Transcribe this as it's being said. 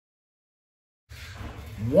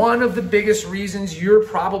One of the biggest reasons you're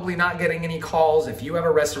probably not getting any calls if you have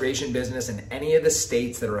a restoration business in any of the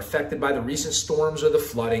states that are affected by the recent storms or the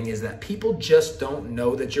flooding is that people just don't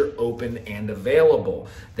know that you're open and available.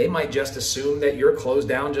 They might just assume that you're closed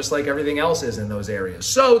down just like everything else is in those areas.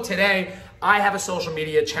 So today, I have a social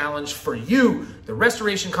media challenge for you, the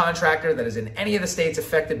restoration contractor that is in any of the states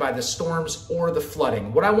affected by the storms or the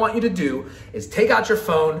flooding. What I want you to do is take out your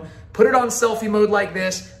phone, put it on selfie mode like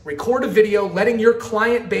this, record a video letting your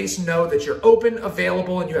client base know that you're open,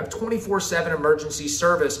 available, and you have 24/7 emergency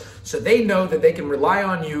service so they know that they can rely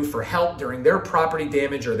on you for help during their property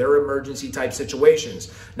damage or their emergency type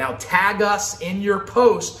situations. Now tag us in your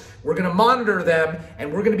post. We're gonna monitor them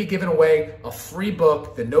and we're gonna be giving away a free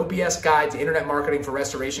book, the No BS Guide to Internet Marketing for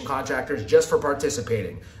Restoration Contractors, just for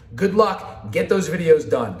participating. Good luck, get those videos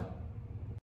done.